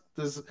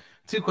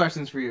two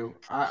questions for you.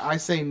 I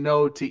say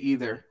no to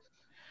either.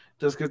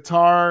 Does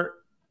Qatar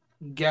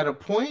get a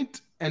point,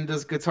 and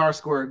does Qatar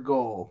score a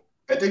goal?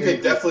 I think they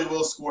definitely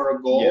will score a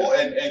goal,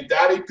 and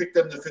Daddy picked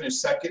them to finish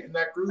second in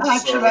that group.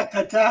 Actually,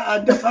 Qatar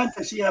and the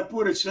fantasy, I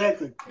put it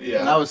second.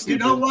 Yeah, that was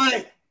stupid. You know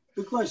why?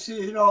 Because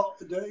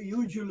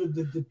usually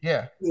the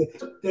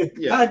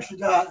country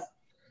that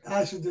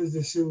has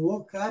the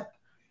World Cup,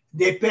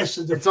 they pass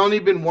the. It's only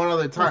been one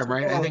other time,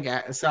 right? I think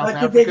South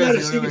Africa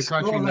is the only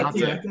country not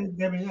to.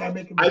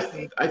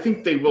 I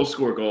think they will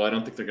score a goal. I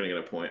don't think they're going to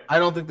get a point. I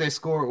don't think they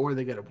score or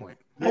they get a point.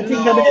 I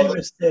think they made a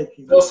mistake.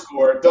 They'll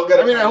score. They'll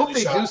get. I hope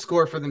they do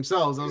score for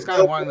themselves. I was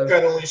kind of wondering.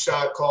 Penalty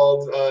shot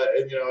called,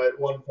 at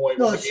one point.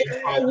 No,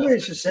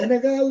 where's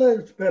Senegal?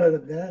 It's better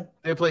than that.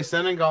 They play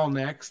Senegal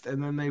next,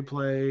 and then they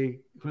play.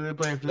 Who do they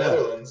play after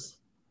Netherlands.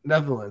 that?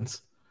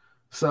 Netherlands.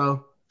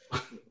 So.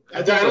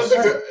 I don't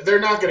think they're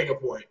not getting a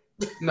point.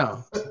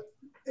 No.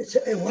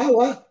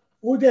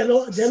 Who they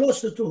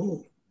lost to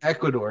who?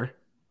 Ecuador.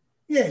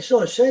 Yeah,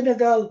 so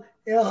Senegal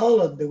and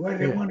Holland, where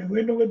they want to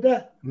win with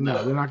that?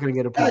 No, they're not going to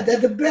get a point.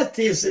 The bet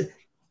is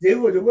they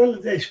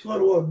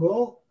score one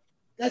goal.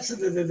 That's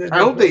I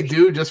hope they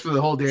do just for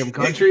the whole damn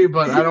country,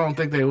 but I don't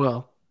think they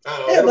will.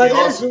 Yeah, but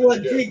that's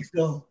one thing,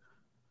 though.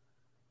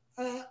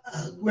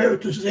 Where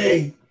to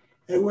say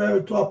and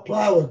where to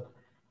applaud.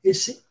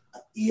 It's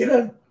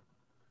Iran.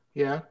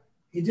 Yeah.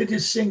 He didn't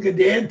sing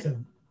the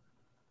anthem.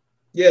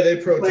 Yeah, they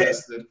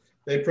protested.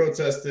 They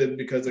protested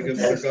because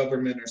against the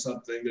government or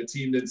something. The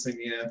team didn't sing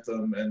the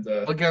anthem, and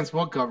against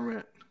what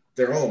government?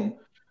 Their own.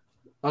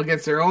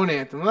 Against their own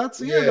anthem. Well,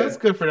 that's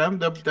good for them.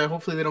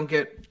 Hopefully, they don't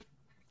get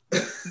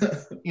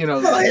disappeared.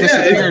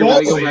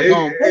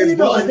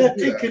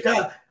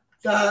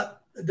 The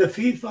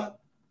FIFA,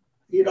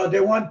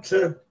 they want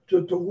to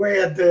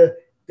wear the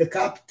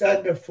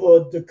captain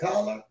for the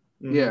collar.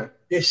 Yeah,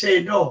 they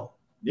say no.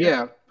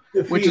 Yeah.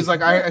 Which is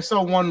like I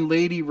saw one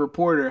lady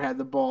reporter had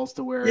the balls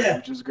to wear it,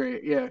 which is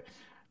great. Yeah,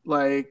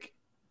 like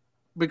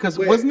because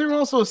wasn't there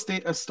also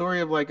a story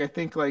of like I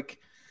think I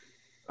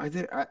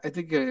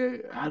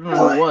don't know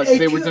who it was.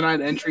 They were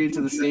denied entry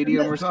into the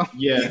stadium or something.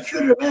 Yeah, if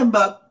you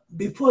remember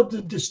before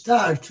the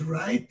start,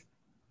 right?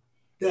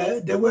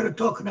 They were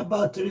talking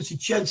about there is a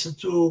chance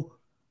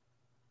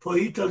for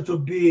Italy to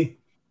be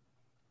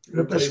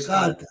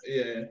repescata.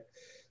 Yeah.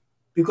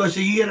 Because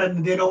they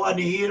don't want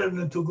to hear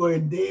them to go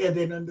in there.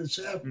 They don't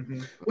understand.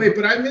 Mm-hmm. Wait,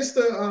 but I missed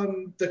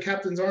the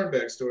captain's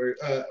armband story.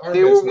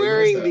 They were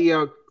wearing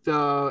the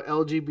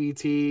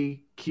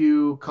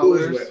LGBTQ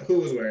colors.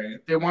 Who was wearing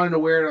it? They wanted to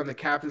wear it on the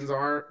captain's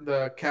arm.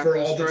 The captain's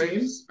for all stripes. The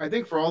teams. I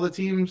think for all the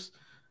teams.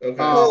 Okay.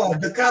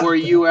 For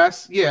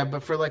US,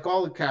 but for like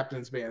all the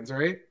captain's bands,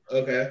 right?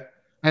 Okay.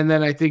 And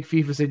then I think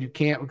FIFA said you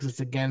can't because it's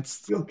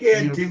against. You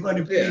can't. You're going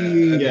to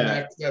be.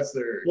 That's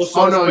their.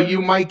 Well, you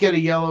might get a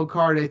yellow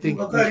card. I think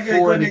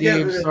before the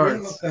game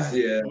starts.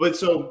 Yeah. But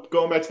so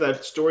going back to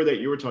that story that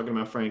you were talking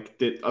about, Frank,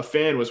 that a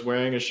fan was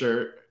wearing a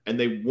shirt and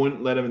they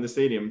wouldn't let him in the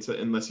stadium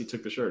unless he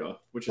took the shirt off,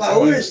 which is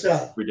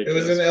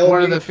ridiculous. It was an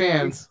one of the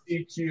fans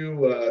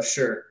EQ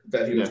shirt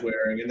that he was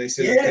wearing, and they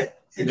said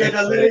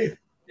they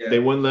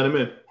wouldn't let him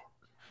in.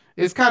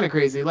 It's kind of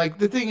crazy. Like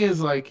the thing is,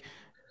 like.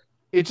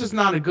 It's just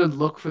not a good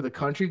look for the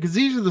country because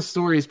these are the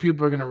stories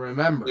people are going to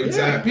remember.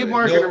 Exactly. People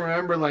aren't going to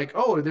remember like,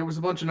 oh, there was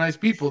a bunch of nice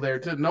people there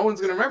too. No one's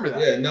going to remember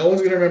that. Yeah, no one's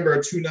going to remember a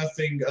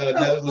 2-0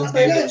 Netherlands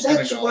game.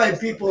 That's why a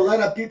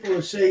lot of people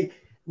will say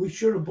we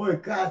should have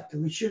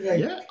boycotted. We should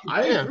have.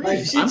 I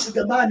agree. Since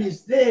the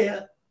money's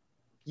there.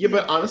 Yeah,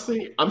 but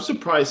honestly, I'm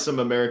surprised some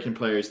American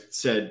players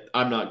said,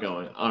 "I'm not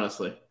going."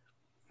 Honestly.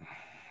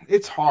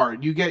 It's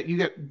hard. You get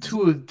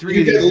 2 or 3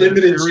 you get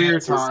limited career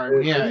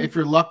time. Yeah, if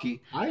you're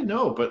lucky. I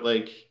know, but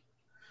like.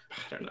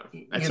 I don't know.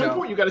 At some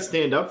point, you got to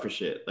stand up for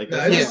shit. Like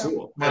that's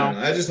cool.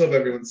 I just hope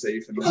everyone's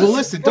safe. Well,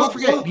 listen, don't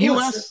forget,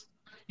 U.S.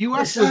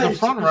 was the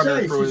front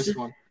runner for this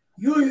one.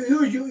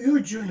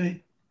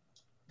 Usually,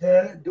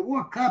 the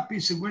World Cup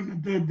is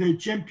when the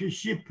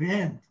championship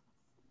ends.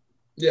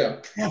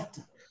 Yeah.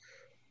 After.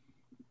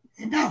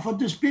 And now for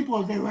these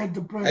people, they went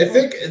to play. I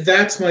think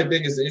that's my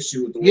biggest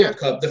issue with the World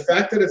Cup. The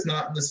fact that it's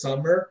not in the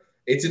summer.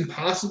 It's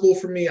impossible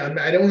for me.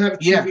 I don't have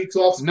 2 weeks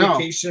off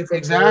vacation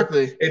from work.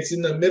 It's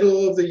in the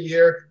middle of the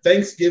year,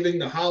 Thanksgiving,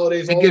 the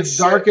holidays. It gets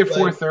dark at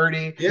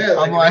 4:30. Yeah,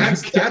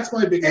 that's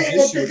my biggest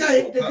issue.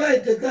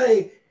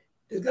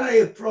 The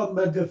guy from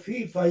the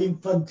FIFA,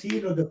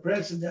 Infantino, the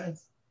president,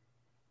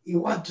 he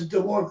wanted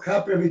the World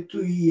Cup every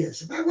 2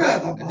 years.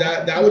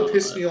 That would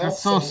piss me off.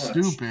 That's so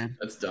stupid.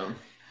 That's dumb.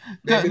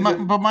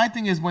 But my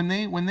thing is when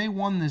they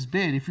won this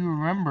bid, if you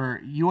remember,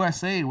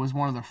 USA was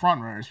one of the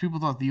front runners. People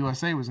thought the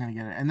USA was going to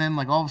get it, and then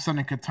like all of a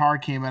sudden Qatar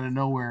came out of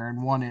nowhere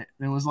and won it.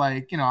 And it was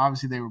like,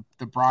 obviously they were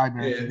the bribe.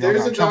 And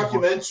there's a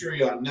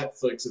documentary on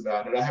Netflix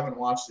about it. I haven't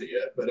watched it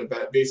yet, but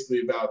about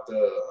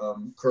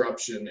the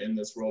corruption in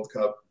this World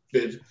Cup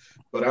bid.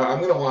 But I'm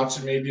going to watch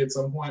it maybe at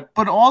some point.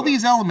 But all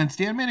these elements,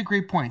 Dan made a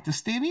great point. The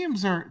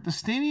stadiums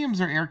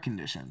are air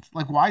conditioned.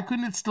 Like, why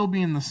couldn't it still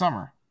be in the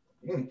summer?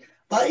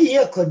 By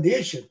air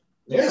conditioned.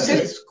 Yes,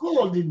 it's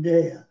cold in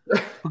there.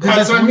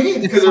 That's what I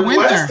mean. Because they're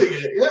blasting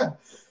it. Yeah,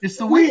 it's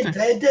the winter.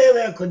 They have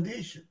air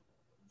conditioned.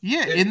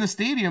 Yeah, in the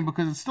stadium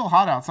because it's still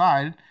hot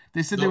outside.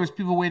 They said there was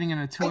people waiting in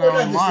a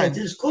 2-hour line.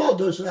 It's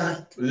cold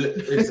outside.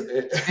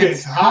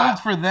 It's hot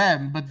for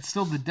them, but it's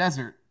still the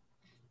desert.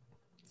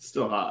 It's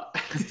still hot.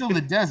 It's still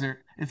the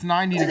desert. It's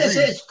 90 degrees. They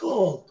say it's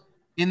cold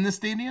in the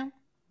stadium.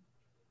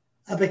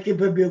 I bet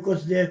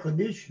because the air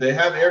conditioning. They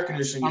have air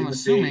conditioning. I'm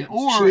assuming,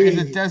 or is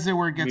it desert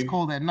where it gets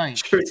cold at night?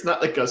 Sure, it's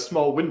not like a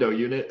small window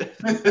unit.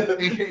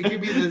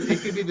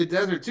 it could be the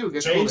desert too.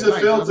 Change the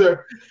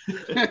filter.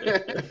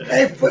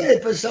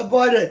 If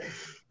somebody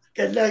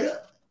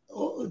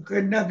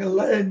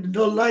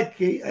don't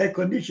like air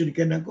conditioning,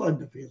 cannot go on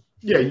the field.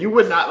 Yeah, you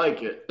would not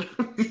like it.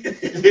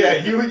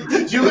 Yeah, you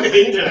would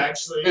hate it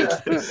actually.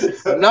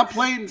 Yeah. Not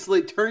playing, so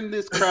like turn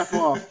this crap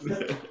off.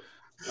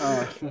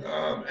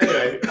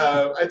 Anyway,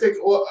 I think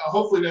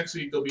hopefully next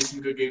week there'll be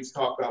some good games to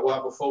talk about. We'll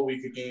have a full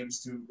week of games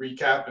to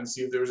recap and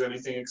see if there was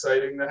anything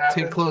exciting that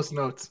happened. Take close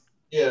notes.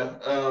 Yeah,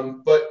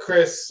 but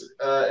Chris,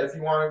 if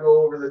you want to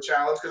go over the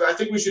challenge, because I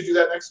think we should do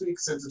that next week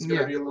since it's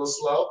going to be a little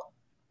slow.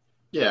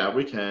 Yeah,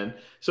 we can.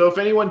 So if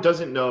anyone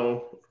doesn't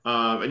know,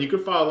 and you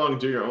can follow along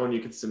and do your own, you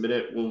can submit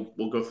it.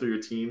 We'll go through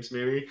your teams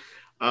maybe.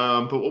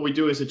 But what we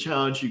do is a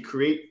challenge. You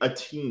create a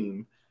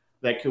team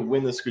that could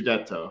win the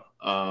Scudetto.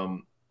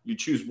 You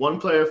choose one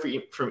player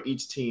from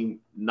each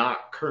team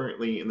not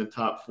currently in the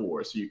top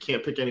 4. So you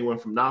can't pick anyone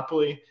from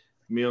Napoli,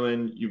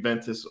 Milan,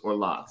 Juventus, or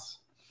Lazio.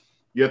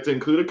 You have to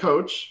include a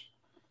coach.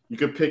 You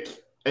could pick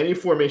any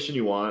formation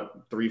you want,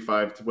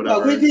 3-5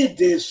 whatever. No, we did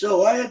this,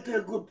 so I had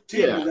a good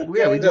team.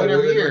 Yeah, we do it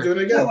every year. Doing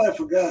it again. No, I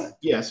forgot.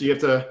 Yeah, so you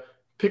have to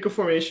pick a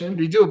formation.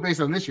 You do it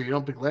based on this year. You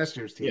don't pick last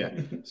year's team. Yeah.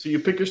 So you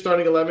pick your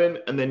starting 11,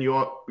 and then you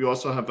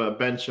also have a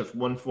bench of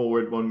 1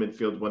 forward, 1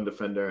 midfield, 1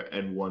 defender,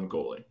 and 1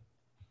 goalie.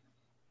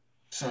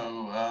 So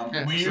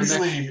we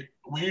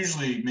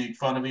usually make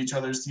fun of each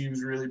other's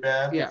teams really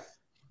bad. Yeah.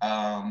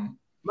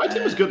 My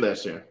team was good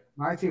last year.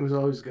 My team was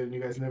always good, and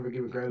you guys never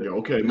give it credit. Yeah,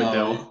 okay,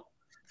 Medell.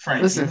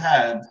 Frank, listen,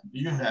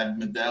 you had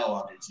Medell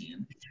on your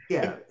team.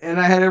 Yeah, and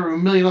I had a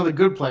million other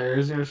good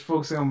players. And I was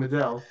focusing on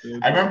Medell.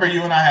 I remember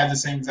you and I had the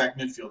same exact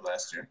midfield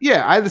last year.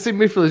 Yeah, I had the same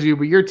midfield as you,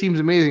 but your team's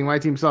amazing. My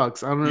team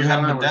sucks. I don't know. You had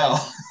Medell.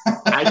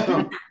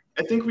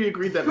 I think we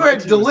agreed that. You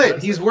had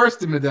DeLitt. He's worse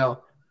than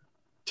Medell.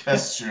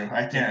 That's true.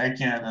 I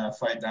can't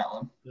fight that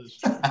one.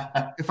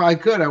 If I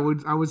could, I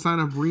would sign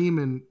up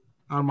Ream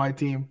on my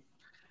team.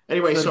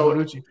 Anyway,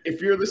 so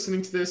if you're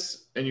listening to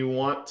this and you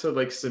want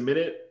to submit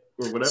it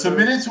or whatever,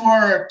 submit it to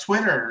our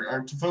Twitter,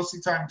 our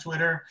Tifosy Time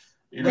Twitter.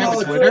 You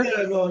know, Twitter?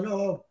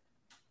 No.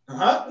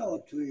 Huh?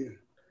 No, Twitter.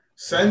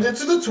 Send it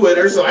to the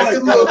Twitter so I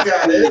can look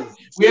at it.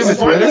 We have a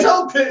Twitter.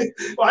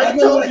 I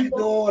tell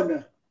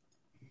people.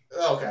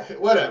 Okay,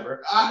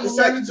 whatever.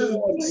 Send it to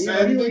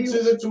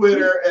the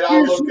Twitter, and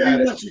I'll look at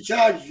it. Wants to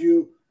charge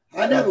you.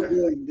 I never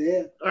go in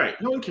there. All right,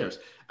 no one cares.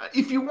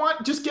 If you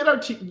want, just get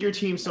your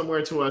team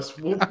somewhere to us.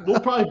 We'll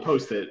probably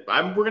post it.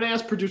 We're gonna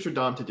ask producer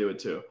Dom to do it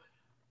too.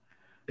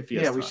 If he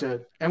has time. We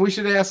should, and we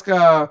should ask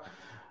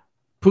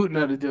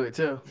Putina to do it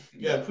too.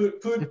 Yeah,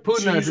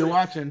 Putina, if you're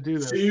watching, do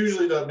this. She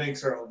usually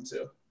makes her own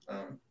too.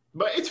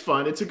 But it's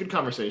fun. It's a good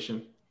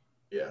conversation.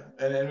 Yeah,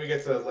 and we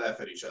get to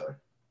laugh at each other.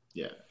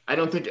 Yeah, I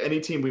don't think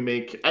any team we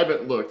make. I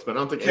haven't looked, but I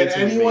don't think. Can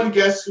anyone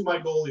guess who my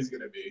goalie's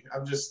going to be?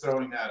 I'm just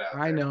throwing that out.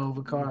 I know,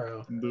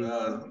 Vaccaro.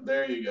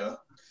 There you go.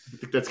 I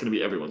think that's going to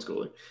be everyone's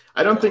goalie.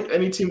 I don't think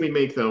any team we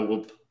make though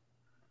will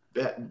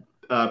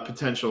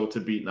potential to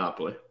beat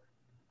Napoli.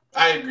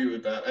 I agree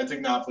with that. I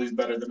think Napoli's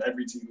better than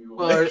every team we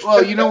will make.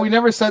 Well, we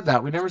never said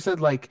that. We never said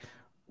no.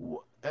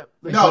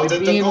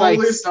 The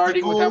goal is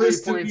starting with how many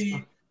points.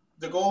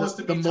 The goal is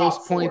to be the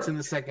most points in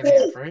the second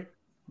half, right?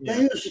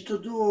 They used to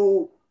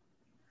do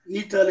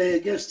Italy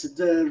against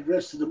the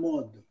rest of the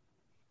world.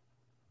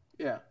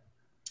 Yeah.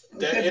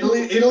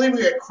 Italy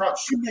we get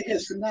crushed. Team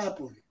against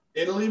Napoli.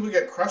 Italy we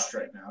get crushed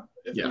right now.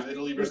 If Yeah.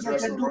 Italy versus the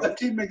rest of the world. A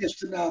team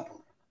against Napoli.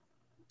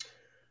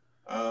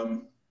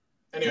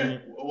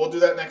 Anyway, we'll do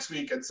that next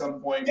week at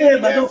some point. Yeah,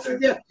 but don't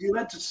forget,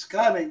 Juventus is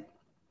coming.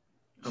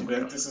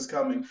 Juventus is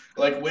coming.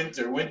 Like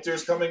winter.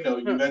 Winter's coming. No,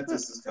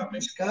 Juventus is coming.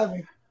 It's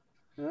coming.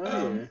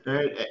 All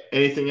right.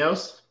 Anything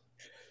else?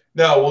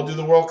 No, we'll do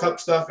the World Cup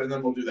stuff and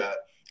then we'll do that.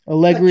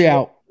 Allegri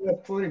out. We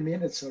have 40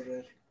 minutes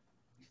already.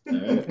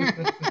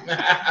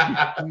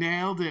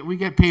 Nailed it. We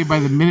get paid by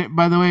the minute,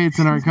 by the way. It's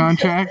in our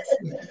contract.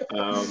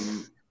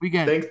 We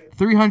get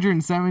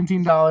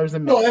 $317 a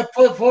minute.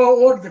 No, for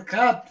all the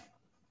cup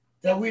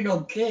that we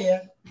don't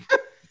care.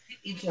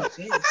 You can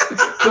say it.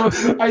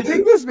 So I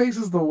think this makes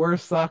us the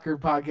worst soccer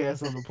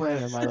podcast on the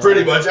planet.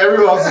 Pretty much.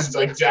 Everyone else is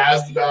like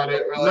jazzed about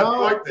it. We're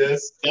like, fuck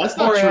this. That's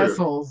four not true.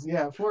 assholes.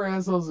 Yeah, 4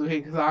 assholes who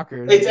hate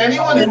soccer. It's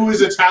anyone who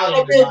is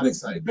Italian is not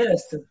It's the excited.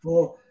 best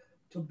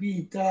to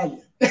be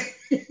Italian.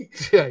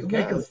 Yeah, I To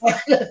make a guess. fun.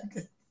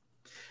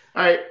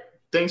 All right.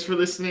 Thanks for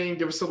listening.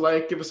 Give us a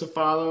like. Give us a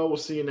follow. We'll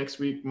see you next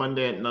week,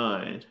 Monday at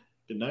 9.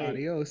 Good night.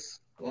 Adios.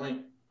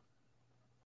 Going.